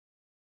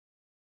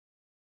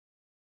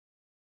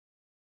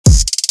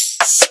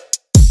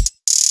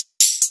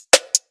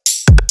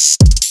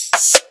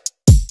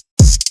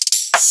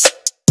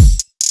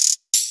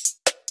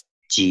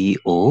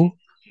G-O,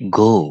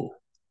 go.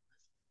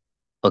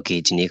 Okay,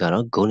 ဒီနေ့က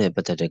တော့ go နဲ့ပ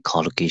တ်သက်တဲ့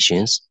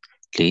collocations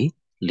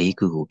လေး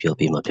ခုကိုပြော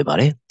ပြမှာဖြစ်ပါ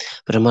တယ်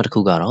။ပထမတစ်ခု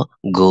ကတော့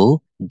go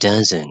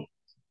dancing,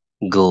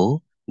 go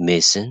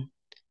missing,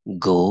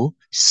 go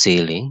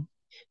sailing,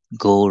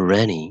 go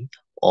running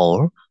or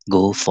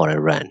go for a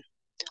run.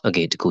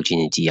 Okay, တစ်ခုချင်း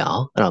ကြည့်ရအော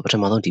င်။အဲ့တော့ပထ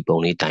မဆုံးဒီပုံ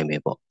လေးတိုင်းပဲ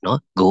ပေါ့နော်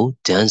။ go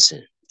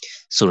dancing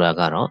ဆိုတာ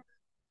ကတော့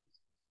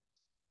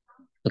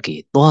okay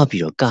သွား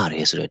ပြီးတော့ကတ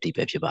ယ်ဆိုတဲ့အဓိပ္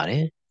ပာယ်ဖြစ်ပါတ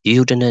ယ်။ရိုး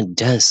ရိုးတန်းတန်း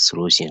dance ဆို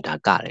လို့ရှိရင်ဒါ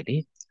ကတယ်လေ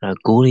။အဲ့တော့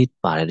go လေး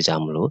ပါတယ်တကြော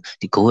င်မလို့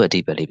ဒီ go ရဲ့အဓိ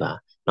ပ္ပာယ်လေးပါ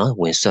နော်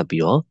ဝင်ဆွတ်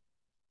ပြီးတော့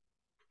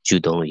ယူ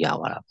သုံးလို့ရ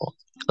သွားတာပေါ့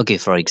။ Okay,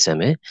 for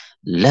example,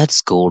 let's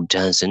go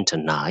dancing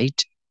tonight.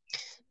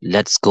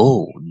 Let's go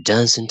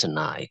dancing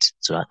tonight.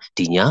 ဆိုတာ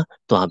ဒီည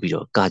သွားပြီး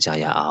တော့ကကြ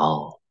ရအော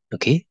င်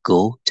Okay, go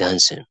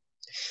dancing.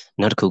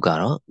 နောက်တစ်ခုက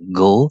တော့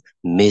go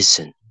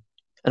missing.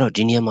 အဲ့တော့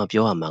ဒီနေရာမှာ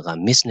ပြောရမှာက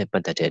miss နဲ့ပ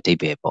တ်သက်တဲ့အဓိပ္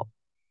ပာယ်ပေါ့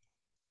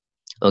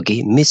။ Okay,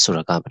 miss ဆို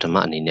တာကပထမ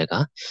အနေနဲ့က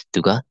သူ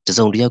ကတ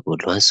စုံတစ်ယောက်ကို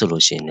လွမ်းဆွ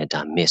လို့ရှိရင်လည်း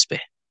ဒါ miss ပဲ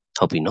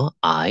ဟုတ်ပြီနော်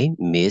I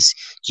miss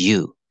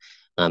you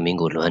မင်း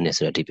ကိုလွမ်းနေ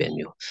ဆိုတဲ့အဓိပ္ပာယ်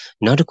မျိုး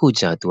နောက်တစ်ခု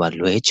ကျသူက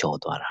လွဲချော်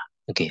သွားတာ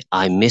Okay,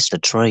 I miss the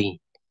train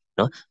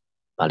နော်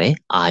ဗာလေ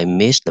I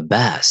miss the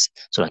bus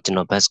ဆိုတာကျွန်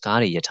တော် bus ကား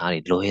တွေရထားတွေ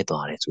လွဲ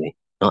သွားတယ်ဆိုရင်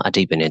နော်အ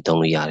ဓိပ္ပာယ်နဲ့သုံး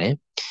လို့ရတယ်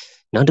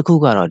နောက်တစ်ခု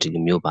ကတော့ဒီ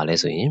လိုမျိုးဗာလဲ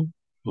ဆိုရင်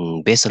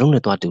ဘယ်စလုံး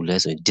နဲ့တွားတူလဲ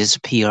ဆိုရင်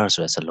disappear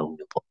ဆိုတဲ့စလုံး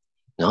မျိုးပေါ့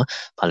နော်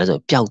ဘာလဲဆို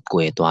ပျောက်ကွ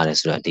ယ်သွားတယ်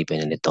ဆိုတဲ့အဓိပ္ပာယ်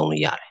နဲ့လည်းသုံး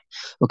လို့ရတယ်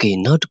Okay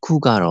နောက်တစ်ခု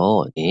ကတော့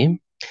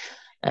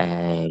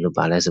လို့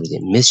ပါလဲဆိုရ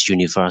င် Miss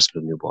Universe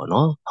လိုမျိုးပေါ့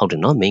နော်ဟုတ်တ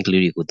ယ်နော် main က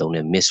လေးတွေကိုသုံး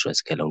တဲ့ Miss ဆိုတဲ့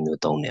စကားလုံးမျိုး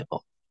သုံးတယ်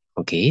ပေါ့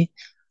Okay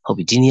ဟုတ်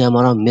ပြီဒီနေရာ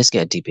မှာတော့ Miss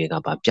ရဲ့အဓိပ္ပာယ်က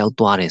ပျောက်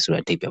သွားတယ်ဆို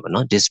တဲ့အဓိပ္ပာယ်ပေါ့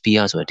နော်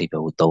disappear ဆိုတဲ့အဓိပ္ပာ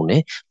ယ်ကိုသုံးတ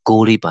ယ် go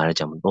လေးပါတဲ့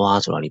ကြောင့်သွား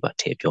ဆိုတာလေးပါ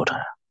ထည့်ပြော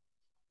ထားတာ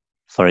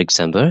For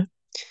example,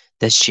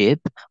 the ship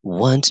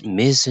went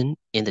missing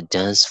in the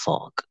dense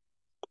fog.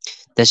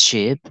 The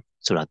ship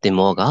ဆိုတာသင်္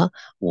ဘောက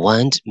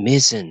went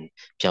missing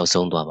ပျောက်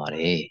ဆုံးသွားပါတ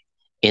ယ်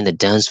in the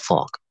dense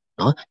fog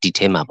နော်ဒီ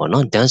ထဲမှာပေါ့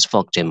နော် dense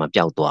fog ထဲမှာ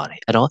ပျောက်သွားတ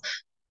ယ်အဲ့တော့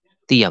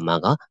သိရမှာ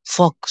က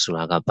fog ဆို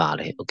တာကပါ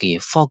လေ Okay,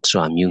 fog ဆို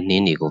တာမြူနှ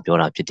င်းတွေကိုပြော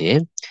တာဖြစ်တယ်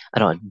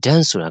အဲ့တော့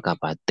dense ဆိုတာက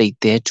ပါတိတ်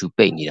သေးထူ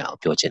ပိတ်နေတာကို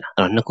ပြောချင်တာ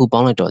အဲ့တော့နှစ်ခုပေါ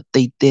င်းလိုက်တော့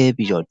တိတ်သေး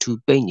ပြီးတော့ထူ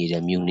ပိတ်နေ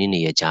တဲ့မြူနှင်းတွေ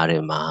ရဲ့ကြားထဲ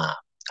မှာ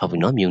ဟုတ်ပြီ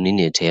နော်မြူနှင်း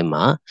တွေထဲ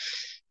မှာ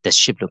the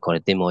ship လို့ခေါ်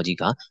တဲ့သင်္ဘောကြီး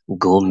က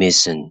go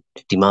missing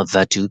ဒီမှာ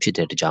verb 2ဖြစ်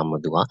တဲ့တကြောင်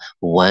မို့သူက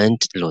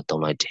went လို့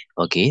သုံးလိုက်တယ်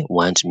Okay,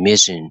 went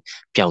missing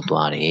ပျောက်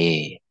သွားတ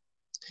ယ်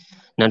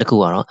နောက်တစ်ခု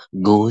ကတော့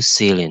go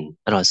sailing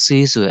အဲ့တော့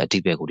sail ဆိုတဲ့အဓိ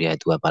ပ္ပာယ်ကိုတည်းက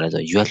သူကဘာလဲ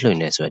ဆိုရွက်လွှင့်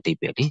နေဆိုတဲ့အဓိပ္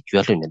ပာယ်လေရွ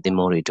က်လွှင့်တဲ့သင်္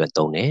ဘောတွေအတွက်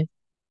သုံးတယ်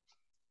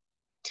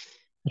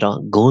အဲ့တော့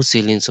go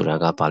sailing ဆိုတာ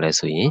ကဘာလဲ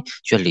ဆိုရင်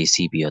ရွက်လီ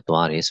စီးပြီးတော့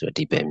သွားတယ်ဆိုတဲ့အ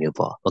ဓိပ္ပာယ်မျိုး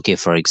ပေါ့ Okay,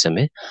 for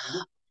example,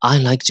 I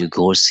like to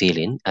go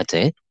sailing at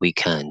the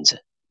weekend.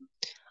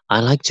 I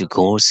like to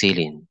go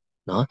sailing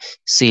နော်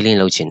sailing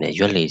လုပ်ချင်တယ်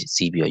ရွက်လီ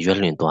စီးပြီးတော့ရွက်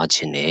လွှင့်သွားချ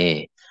င်တယ်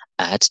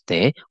at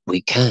the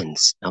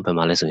weekends နောက်ဘယ်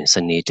မှာလဲဆိုရင်စ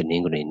နေတန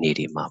င်္ဂနွေနေ့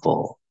တွေမှာ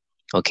ပေါ့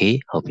Okay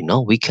ဟုတ်ပြီ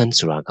နော် weekend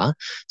ဆိုတာက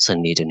စ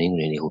နေတနင်္ဂ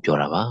နွေနေ့ကိုပြော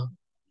တာပါ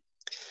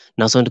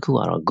နောက်ဆုံးတစ်ခုက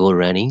တော့ go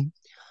running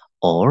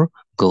or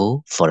go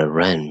for a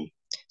run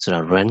ဆိုတာ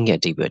run ရဲ့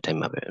အဓိပ္ပာယ်တိုင်း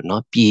မှာပဲเนา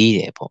ะပြေးတ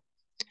ယ်ပေါ့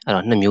အဲ့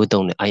တော့နှစ်မျိုး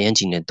သုံးတယ်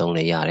ing နဲ့သုံး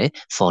လဲရတယ်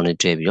for နဲ့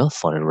တွဲပြီးတော့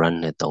for a run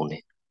နဲ့သုံးတ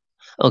ယ်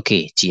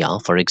Okay ကြည့်အော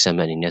င် for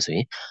example အနေနဲ့ဆိုရ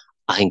င်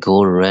I go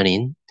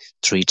running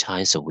 3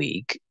 times a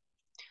week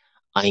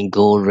I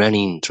go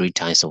running 3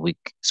 times a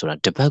week ဆိုတာ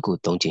တစ်ပတ်ကို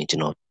3ချိန်ကျွ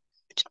န်တော်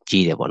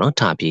ပြေးတယ်ပေါ့နော်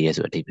ထပြေးရဲ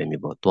ဆိုတဲ့အဓိပ္ပာယ်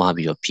မျိုးပေါ့သွား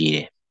ပြီးတော့ပြေးတ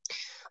ယ်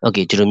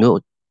Okay ဒီလိုမျိုး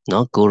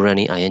နော် go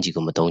running ing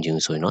ကိုမသုံးချင်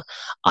ဘူးဆိုရင်တော့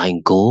I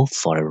go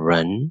for a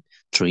run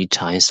 3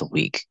 times a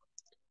week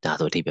ဒါ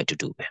ဆိုအဓိပ္ပာယ်တူ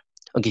တူပဲ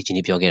Okay ဒီ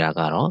နေ့ပြောခဲ့တာ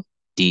ကတော့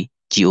ဒီ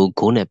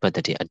go နဲ့ပတ်သ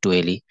က်တဲ့အ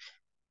တွေ့လေး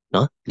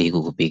နော်လေးခု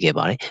ကိုပေးခဲ့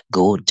ပါတယ်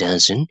go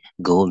dancing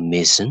go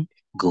missing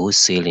go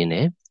sailing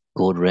နဲ့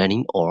go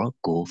running or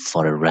go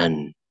for a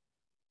run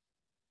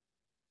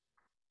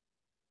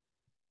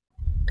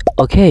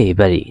Okay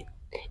buddy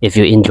if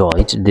you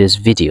enjoyed this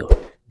video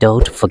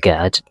don't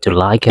forget to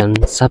like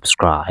and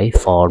subscribe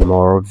for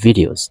more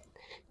videos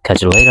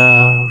catch you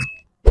later